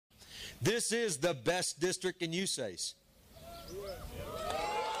This is the best district in USACE.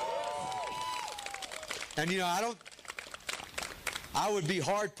 And you know, I would be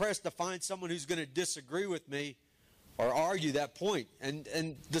hard pressed to find someone who's going to disagree with me or argue that point. And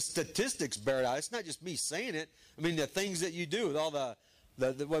the statistics bear it out. It's not just me saying it. I mean, the things that you do with all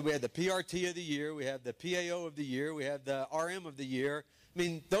we had the PRT of the year, we have the PAO of the year, we have the RM of the year. I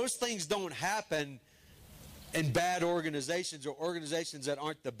mean, those things don't happen in bad organizations or organizations that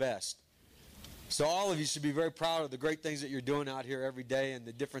aren't the best. So all of you should be very proud of the great things that you're doing out here every day and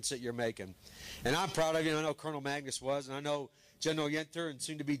the difference that you're making. And I'm proud of you. I know Colonel Magnus was, and I know General Yenter and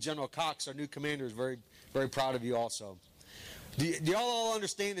soon to be General Cox, our new commander, is very, very proud of you also. Do y'all all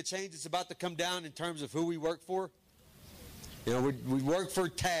understand the change that's about to come down in terms of who we work for? You know, we work for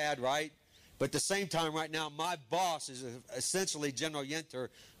TAD, right? But at the same time right now, my boss is essentially General Yenter,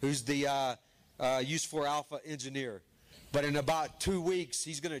 who's the Use 4 Alpha engineer. But in about 2 weeks,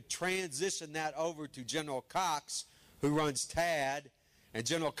 he's going to transition that over to General Cox, who runs TAD. And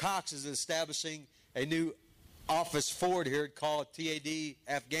General Cox is establishing a new office forward here called TAD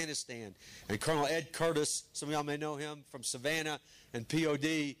Afghanistan. And Colonel Ed Curtis, some of y'all may know him from Savannah and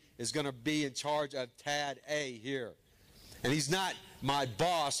POD, is going to be in charge of TAD A here. And he's not my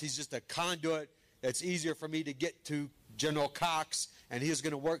boss. He's just a conduit that's easier for me to get to General Cox, and he is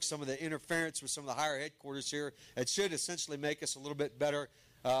going to work some of the interference with some of the higher headquarters here. It should essentially make us a little bit better,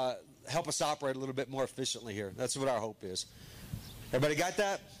 help us operate a little bit more efficiently here. That's what our hope is. Everybody got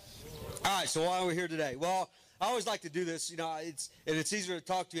that? All right, so why are we here today? Well, I always like to do this, you know, it's easier to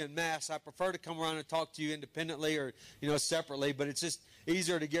talk to you in mass. I prefer to come around and talk to you independently or, you know, separately, but it's just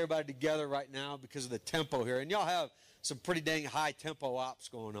easier to get everybody together right now because of the tempo here. And y'all have some pretty dang high tempo ops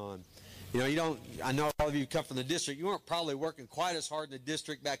going on. You know, I know all of you come from the district. You weren't probably working quite as hard in the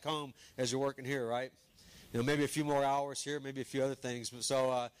district back home as you're working here, right? You know, maybe a few more hours here, maybe a few other things.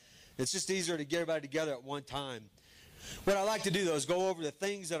 So it's just easier to get everybody together at one time. What I like to do, though, is go over the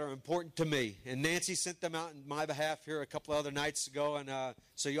things that are important to me. And Nancy sent them out on my behalf here a couple of other nights ago. And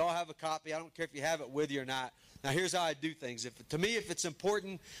so you all have a copy. I don't care if you have it with you or not. Now, here's how I do things. To me, if it's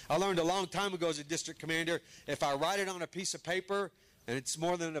important, I learned a long time ago as a district commander, if I write it on a piece of paper and it's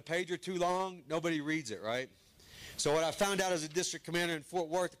more than a page or two long, nobody reads it, right? So what I found out as a district commander in Fort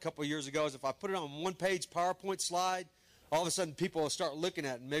Worth a couple of years ago is if I put it on one-page PowerPoint slide, all of a sudden people will start looking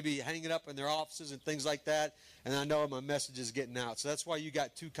at it and maybe hang it up in their offices and things like that, and I know my message is getting out. So that's why you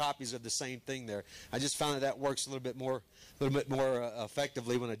got 2 copies of the same thing there. I just found that works a little bit more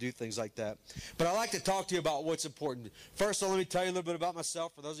effectively when I do things like that. But I like to talk to you about what's important. First, let me tell you a little bit about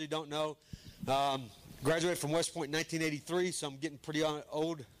myself. For those of you who don't know, graduated from West Point in 1983, so I'm getting pretty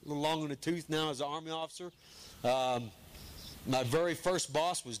old, a little long in the tooth now as an Army officer. My very first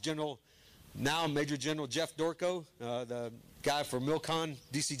boss was now Major General Jeff Dorco, the guy for Milcon,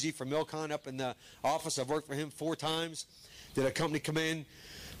 DCG for Milcon up in the office. I've worked for him 4 times. Did a company command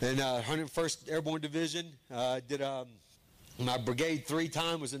in 101st Airborne Division. Did my brigade 3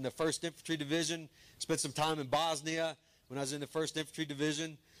 times, was in the 1st Infantry Division. Spent some time in Bosnia when I was in the 1st Infantry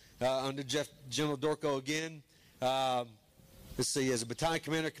Division under General Dorco again. Let's see, as a battalion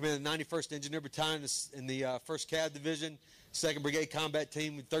commander, commanded the 91st Engineer Battalion in the 1st CAV Division, 2nd Brigade Combat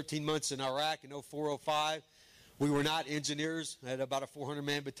Team with 13 months in Iraq in 04-05. We were not engineers. I had about a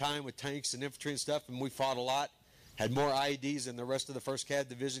 400-man battalion with tanks and infantry and stuff, and we fought a lot. Had more IEDs than the rest of the 1st CAV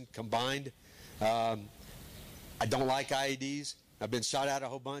Division combined. I don't like IEDs. I've been shot at a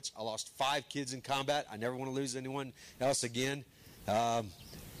whole bunch. I lost 5 kids in combat. I never want to lose anyone else again.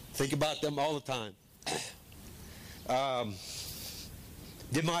 Think about them all the time.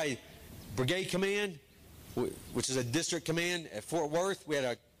 Did my brigade command, which is a district command at Fort Worth. We had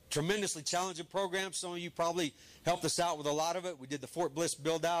a tremendously challenging program. Some of you probably helped us out with a lot of it. We did the Fort Bliss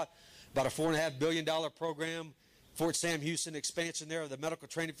build out, about a $4.5 billion program. Fort Sam Houston expansion there of the medical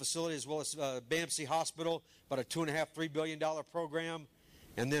training facility, as well as BAMC Hospital, about a $2.5, $3 billion program.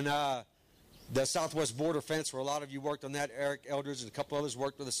 And then the southwest border fence, where a lot of you worked on that. Eric Eldridge and a couple others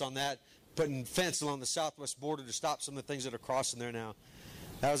worked with us on that, putting fence along the southwest border to stop some of the things that are crossing there now.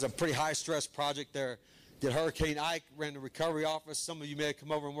 That was a pretty high-stress project there. Did Hurricane Ike, ran the recovery office. Some of you may have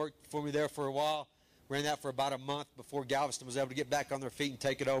come over and worked for me there for a while. Ran that for about a month before Galveston was able to get back on their feet and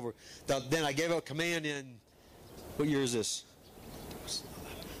take it over. Then I gave up command in, what year is this?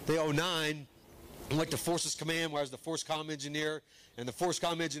 The 09. I went to Forces Command, where I was the Force Comm Engineer. And the Force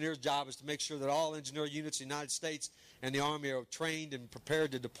Comm Engineer's job is to make sure that all engineer units in the United States and the Army are trained and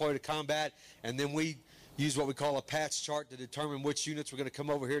prepared to deploy to combat. And then we use what we call a patch chart to determine which units were going to come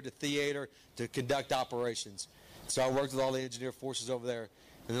over here to theater to conduct operations. So I worked with all the engineer forces over there.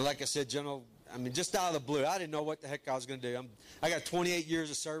 And then, like I said, General I mean, just out of the blue. I didn't know what the heck I was going to do. I got 28 years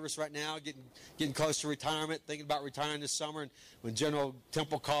of service right now, getting close to retirement, thinking about retiring this summer. And when General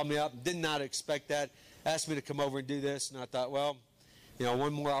Temple called me up, did not expect that, asked me to come over and do this. And I thought, well,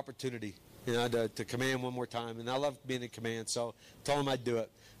 one more opportunity, to command one more time. And I love being in command, so I told him I'd do it.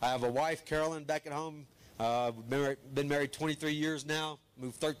 I have a wife, Carolyn, back at home. Been married 23 years now.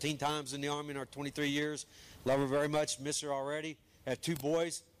 Moved 13 times in the Army in our 23 years. Love her very much. Miss her already. Have 2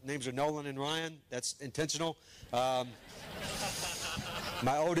 boys. Names are Nolan and Ryan. That's intentional. My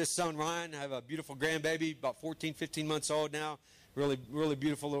oldest son, Ryan, I have a beautiful grandbaby, about 14, 15 months old now. Really, really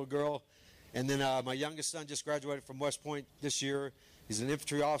beautiful little girl. And then my youngest son just graduated from West Point this year. He's an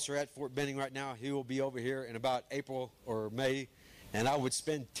infantry officer at Fort Benning right now. He will be over here in about April or May. And I would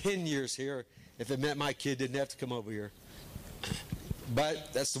spend 10 years here if it meant my kid didn't have to come over here.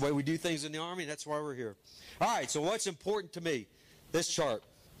 But that's the way we do things in the Army, and that's why we're here. All right, so what's important to me? This chart.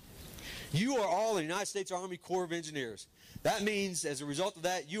 You are all the United States Army Corps of Engineers. That means, as a result of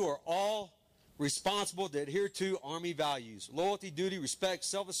that, you are all responsible to adhere to Army values: loyalty, duty, respect,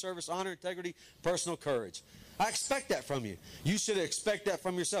 selfless service, honor, integrity, personal courage. I expect that from you. You should expect that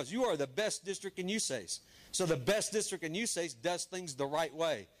from yourselves. You are the best district in USACE. So the best district in USACE does things the right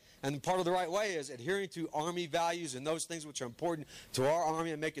way. And part of the right way is adhering to Army values and those things which are important to our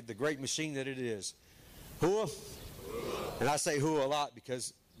Army and make it the great machine that it is. Hua? And I say hua a lot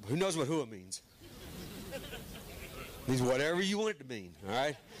because who knows what hua means? It means whatever you want it to mean, all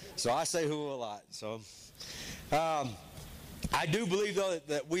right? So I say hua a lot. So I do believe, though,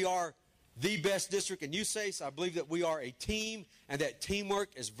 that we are the best district in USACE. I believe that we are a team, and that teamwork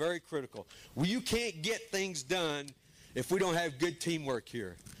is very critical. Well, you can't get things done if we don't have good teamwork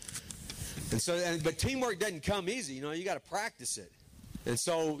here. But teamwork doesn't come easy. You got to practice it. And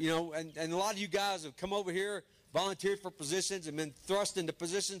so, and a lot of you guys have come over here, volunteered for positions, and been thrust into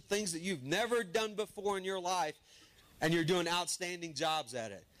positions, things that you've never done before in your life, and you're doing outstanding jobs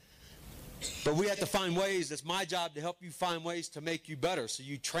at it. But we have to find ways. It's my job to help you find ways to make you better. So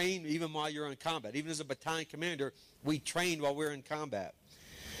you train even while you're in combat. Even as a battalion commander, we train while we're in combat.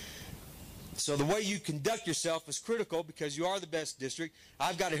 So the way you conduct yourself is critical because you are the best district.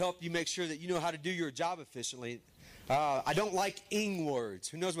 I've got to help you make sure that you know how to do your job efficiently. I don't like ing words.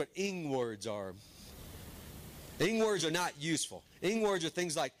 Who knows what ing words are? Ing words are not useful. Ing words are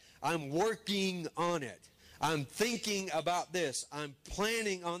things like, I'm working on it. I'm thinking about this. I'm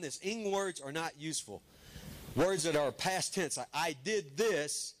planning on this. Ing words are not useful. Words that are past tense, like I did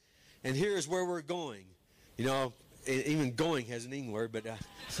this, and here's where we're going. Even going has an ing word, but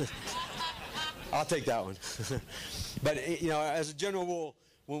I'll take that one. But, as a general rule,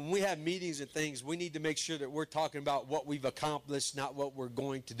 when we have meetings and things, we need to make sure that we're talking about what we've accomplished, not what we're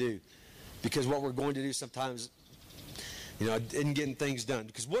going to do. Because what we're going to do sometimes isn't getting things done.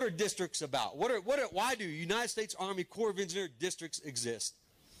 Because what are districts about? Why do United States Army Corps of Engineer districts exist?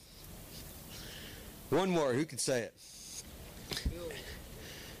 One word, who can say it?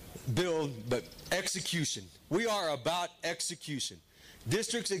 Build, but execution. We are about execution.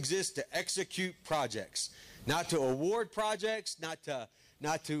 Districts exist to execute projects, not to award projects, not to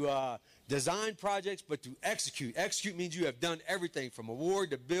design projects, but to execute. Execute means you have done everything from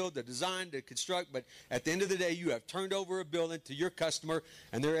award to build to design to construct, but at the end of the day, you have turned over a building to your customer,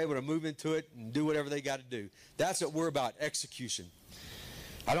 and they're able to move into it and do whatever they got to do. That's what we're about, execution.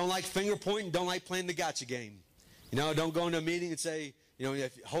 I don't like finger pointing, don't like playing the gotcha game. Don't go into a meeting and say,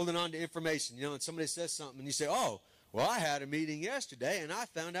 holding on to information, and somebody says something, and you say, oh, well, I had a meeting yesterday, and I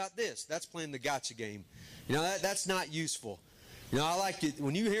found out this. That's playing the gotcha game. That's not useful. I like it.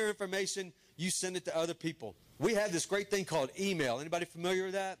 When you hear information, you send it to other people. We have this great thing called email. Anybody familiar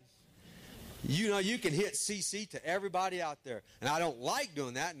with that? You can hit CC to everybody out there. And I don't like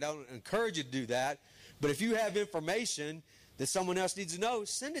doing that and don't encourage you to do that. But if you have information that someone else needs to know,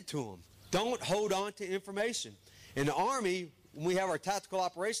 send it to them. Don't hold on to information. In the Army, when we have our Tactical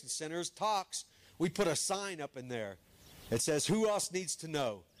Operations Centers, talks, we put a sign up in there that says, who else needs to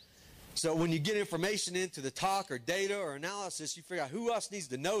know? So when you get information into the talk or data or analysis, you figure out who else needs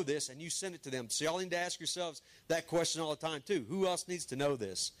to know this, and you send it to them. So y'all need to ask yourselves that question all the time too. Who else needs to know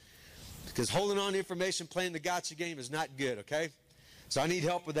this? Because holding on to information, playing the gotcha game is not good, okay? So I need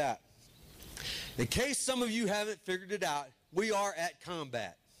help with that. In case some of you haven't figured it out, we are at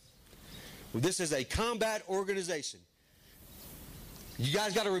combat. Well, this is a combat organization. You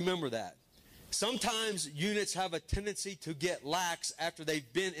guys got to remember that. Sometimes units have a tendency to get lax after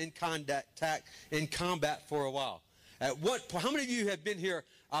they've been in combat for a while. How many of you have been here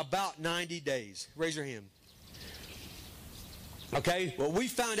about 90 days? Raise your hand. Okay, what we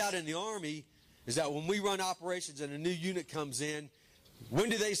found out in the Army is that when we run operations and a new unit comes in, When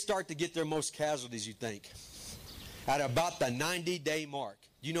do they start to get their most casualties, you think? At about the 90-day mark.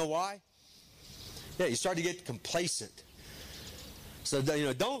 You know why? Yeah, you start to get complacent. So,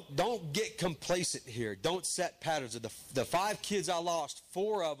 don't get complacent here. Don't set patterns. The 5 kids I lost,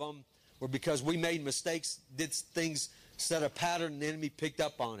 4 of them were because we made mistakes, did things, set a pattern, and the enemy picked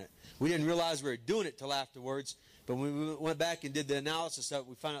up on it. We didn't realize we were doing it till afterwards, but when we went back and did the analysis of it,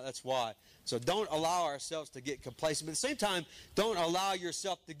 we found out that's why. So don't allow ourselves to get complacent. But at the same time, don't allow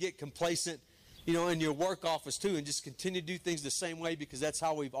yourself to get complacent, in your work office too, and just continue to do things the same way because that's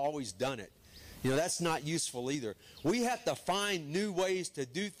how we've always done it. That's not useful either. We have to find new ways to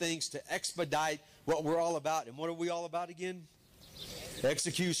do things to expedite what we're all about. And what are we all about again?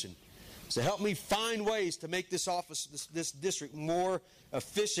 Execution. So help me find ways to make this office, this district more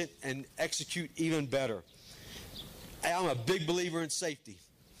efficient and execute even better. I'm a big believer in safety.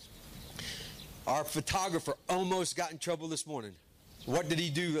 Our photographer almost got in trouble this morning. What did he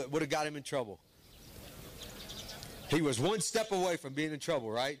do that would have got him in trouble? He was one step away from being in trouble,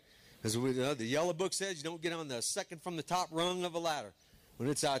 right? As the yellow book says, you don't get on the second from the top rung of a ladder when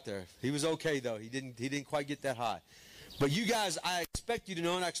it's out there. He was okay though. He didn't quite get that high. But you guys, I expect you to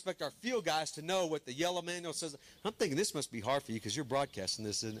know, and I expect our field guys to know what the yellow manual says. I'm thinking this must be hard for you because you're broadcasting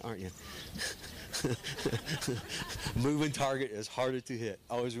this, aren't you? Moving target is harder to hit.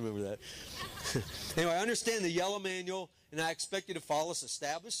 Always remember that. Anyway, I understand the yellow manual, and I expect you to follow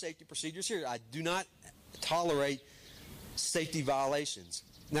established safety procedures here. I do not tolerate safety violations.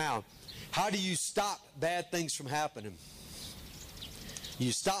 Now, how do you stop bad things from happening?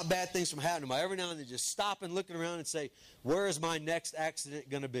 You stop bad things from happening by every now and then just stopping, looking around and say, where is my next accident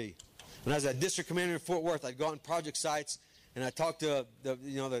going to be? When I was a district commander in Fort Worth, I'd go on project sites and I'd talk to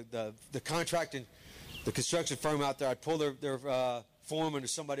the contracting, the construction firm out there. I'd pull their foreman or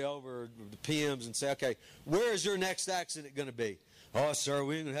somebody over, or the PMs, and say, okay, where is your next accident going to be? Oh, sir,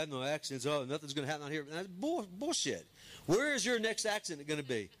 we ain't going to have no accidents. Oh, nothing's going to happen out here. That's bullshit. Where is your next accident going to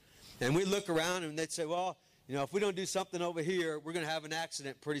be? And we look around and they'd say, well, if we don't do something over here, we're going to have an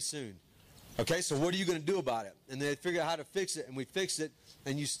accident pretty soon. Okay, so what are you going to do about it? And they'd figure out how to fix it, and we fix it,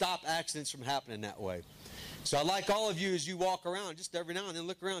 and you stop accidents from happening that way. So I'd like all of you, as you walk around, just every now and then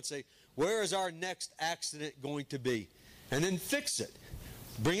look around and say, where is our next accident going to be? And then fix it.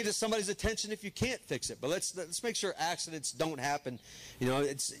 Bring it to somebody's attention if you can't fix it. But let's make sure accidents don't happen. You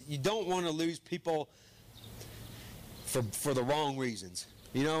don't want to lose people for the wrong reasons.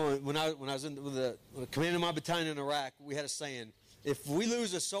 When I was commanding my battalion in Iraq, we had a saying, if we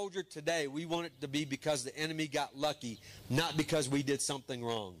lose a soldier today, we want it to be because the enemy got lucky, not because we did something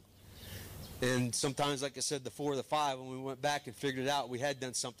wrong. And sometimes, like I said, the 4 or the 5, when we went back and figured it out, we had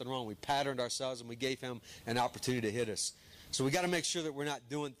done something wrong. We patterned ourselves and we gave him an opportunity to hit us. So we got to make sure that we're not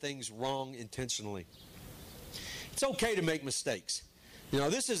doing things wrong intentionally. It's okay to make mistakes.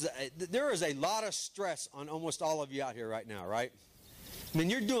 There is a lot of stress on almost all of you out here right now, right? I mean,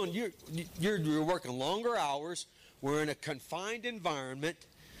 you're working longer hours. We're in a confined environment.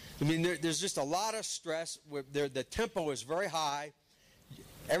 I mean, there's just a lot of stress. The tempo is very high.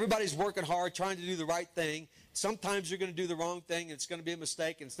 Everybody's working hard, trying to do the right thing. Sometimes you're going to do the wrong thing, and it's going to be a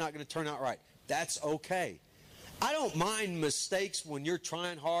mistake, and it's not going to turn out right. That's okay. I don't mind mistakes when you're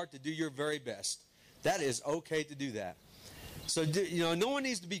trying hard to do your very best. That is okay to do that. So, no one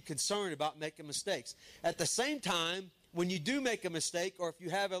needs to be concerned about making mistakes. At the same time, when you do make a mistake, or if you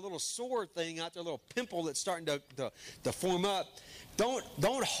have a little sore thing out there, a little pimple that's starting to form up, don't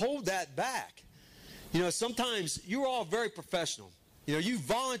hold that back. Sometimes you're all very professional. You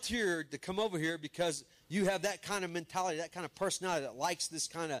volunteered to come over here because you have that kind of mentality, that kind of personality that likes this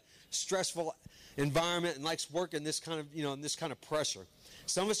kind of stressful environment and likes working this kind of, in this kind of pressure.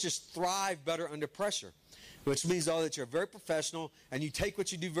 Some of us just thrive better under pressure, which means, though, that you're very professional and you take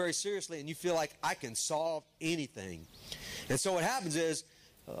what you do very seriously and you feel like I can solve anything. And so what happens is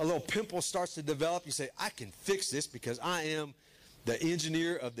a little pimple starts to develop. You say, I can fix this because I am the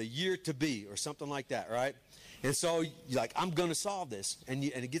engineer of the year to be, or something like that, right? And so you're like, I'm going to solve this. And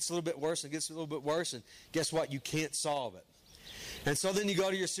it gets a little bit worse and it gets a little bit worse. And guess what? You can't solve it. And so then you go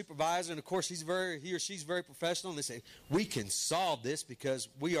to your supervisor, and of course he or she's very professional, and they say, we can solve this because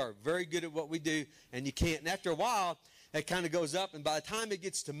we are very good at what we do, and you can't. And after a while, that kind of goes up, and by the time it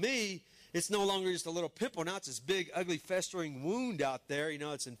gets to me, it's no longer just a little pimple. Now it's this big, ugly, festering wound out there.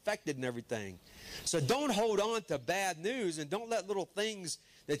 It's infected and everything. So don't hold on to bad news, and don't let little things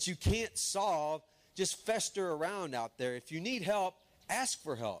that you can't solve just fester around out there. If you need help, ask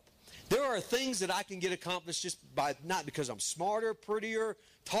for help. There are things that I can get accomplished just by, not because I'm smarter, prettier,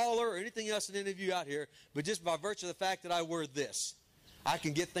 taller, or anything else than any of you out here, but just by virtue of the fact that I wear this. I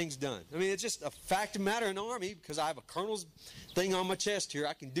can get things done. I mean, it's just a fact of the matter in the Army, because I have a colonel's thing on my chest here.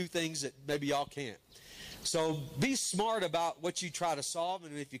 I can do things that maybe y'all can't. So be smart about what you try to solve,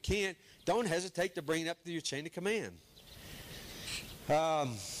 and if you can't, don't hesitate to bring it up through your chain of command.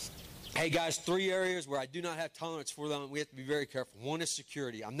 Hey guys, 3 areas where I do not have tolerance for them. We have to be very careful. One is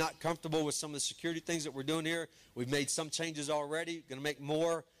security. I'm not comfortable with some of the security things that we're doing here. We've made some changes already. Going to make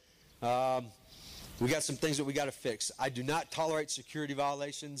more. We got some things that we got to fix. I do not tolerate security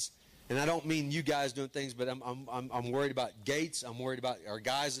violations, and I don't mean you guys doing things, but I'm worried about gates. I'm worried about our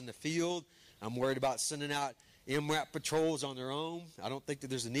guys in the field. I'm worried about sending out MRAP patrols on their own. I don't think that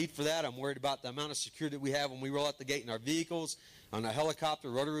there's a need for that. I'm worried about the amount of security that we have when we roll out the gate in our vehicles, on a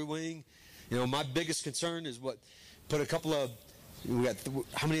helicopter, rotary wing. You know, my biggest concern is put a couple of,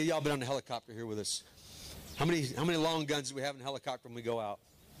 how many of y'all been on the helicopter here with us? How many long guns do we have in the helicopter when we go out?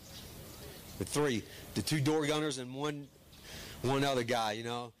 The 3, the 2 door gunners and one other guy, you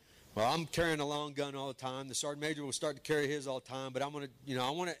know. Well, I'm carrying a long gun all the time. The sergeant major will start to carry his all the time, but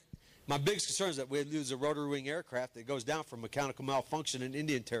my biggest concern is that we lose a rotary wing aircraft that goes down for mechanical malfunction in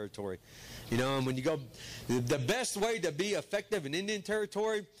Indian territory. You know, and when you go, the best way to be effective in Indian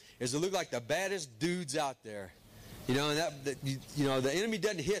territory is to look like the baddest dudes out there. You know, and the enemy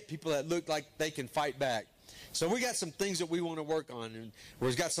doesn't hit people that look like they can fight back. So we got some things that we want to work on, and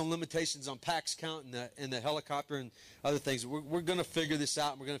we've got some limitations on PAX count in the helicopter and other things. We're going to figure this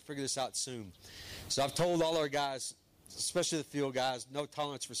out, and we're going to figure this out soon. So I've told all our guys, especially the field guys, no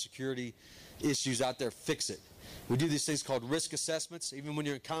tolerance for security issues out there. Fix it. We do these things called risk assessments. Even when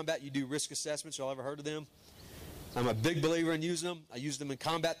you're in combat, you do risk assessments. Y'all ever heard of them? I'm a big believer in using them. I used them in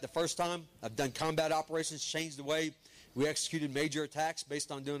combat the first time. I've done combat operations, changed the way we executed major attacks based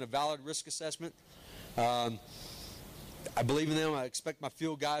on doing a valid risk assessment. I believe in them. I expect my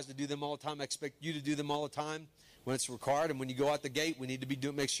field guys to do them all the time. I expect you to do them all the time when it's required. And when you go out the gate, we need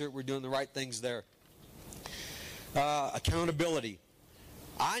to make sure we're doing the right things there. Accountability.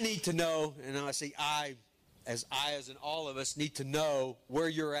 I need to know, and I say I as in all of us, need to know where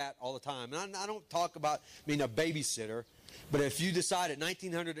you're at all the time. And I don't talk about a babysitter, but if you decide at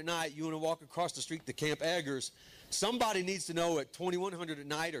 1900 at night you want to walk across the street to Camp Eggers, somebody needs to know at 2100 at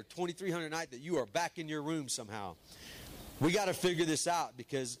night or 2300 at night that you are back in your room somehow. We got to figure this out,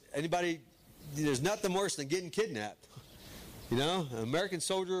 because there's nothing worse than getting kidnapped. You know, an American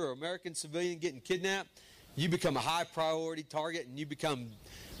soldier or American civilian getting kidnapped, you become a high priority target, and you become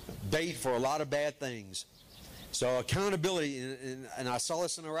bait for a lot of bad things. So accountability, and I saw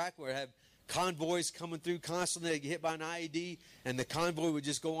this in Iraq, where I have convoys coming through constantly. They get hit by an IED, and the convoy would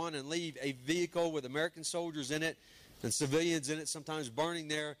just go on and leave a vehicle with American soldiers in it and civilians in it, sometimes burning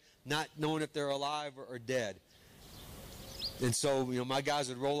there, not knowing if they're alive or dead. And so, my guys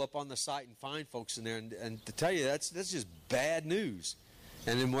would roll up on the site and find folks in there, and to tell you, that's just bad news.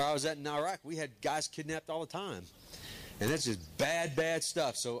 And then where I was at in Iraq, we had guys kidnapped all the time. And that's just bad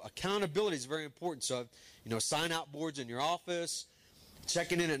stuff. So accountability is very important. So, sign out boards in your office,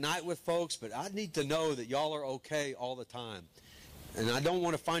 checking in at night with folks, but I need to know that y'all are okay all the time. And I don't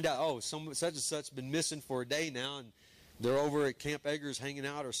want to find out, such and such been missing for a day now, and they're over at Camp Eggers hanging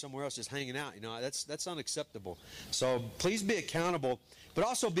out or somewhere else just hanging out. That's unacceptable. So please be accountable, but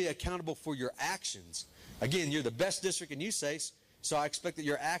also be accountable for your actions. Again, you're the best district in USACE, so I expect that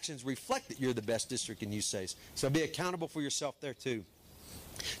your actions reflect that you're the best district in USACE. So be accountable for yourself there too.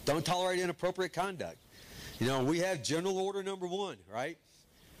 Don't tolerate inappropriate conduct. We have General Order Number 1, right?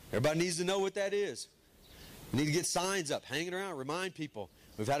 Everybody needs to know what that is. We need to get signs up, hang it around, remind people.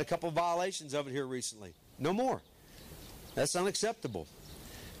 We've had a couple of violations of it here recently. No more. That's unacceptable.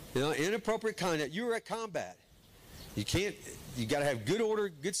 Inappropriate conduct. You were at combat. You got to have good order,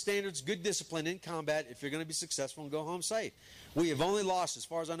 good standards, good discipline in combat if you're going to be successful and go home safe. We have only lost, as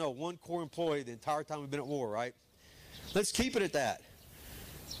far as I know, 1 Corps employee the entire time we've been at war, right? Let's keep it at that.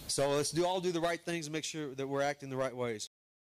 So let's all do the right things and make sure that we're acting the right ways.